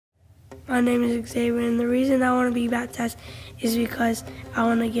My name is Xavian, and the reason I want to be baptized is because I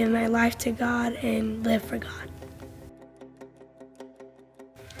want to give my life to God and live for God.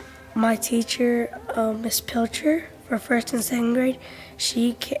 My teacher, Miss Pilcher, for 1st and 2nd grade,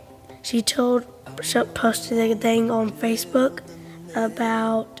 she posted a thing on Facebook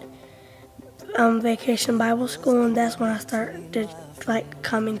about Vacation Bible School, and that's when I started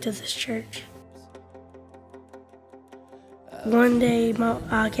coming to this church. One day,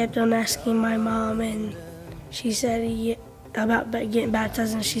 I kept on asking my mom, and she said about getting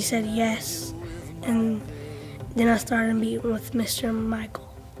baptized, and she said yes. And then I started meeting with Mr. Michael.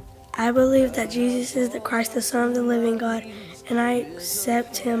 I believe that Jesus is the Christ, the Son of the living God, and I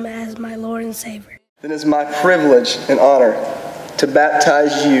accept him as my Lord and Savior. It is my privilege and honor to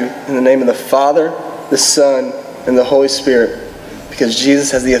baptize you in the name of the Father, the Son, and the Holy Spirit, because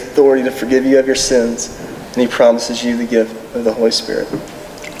Jesus has the authority to forgive you of your sins, and he promises you the gift of the Holy Spirit.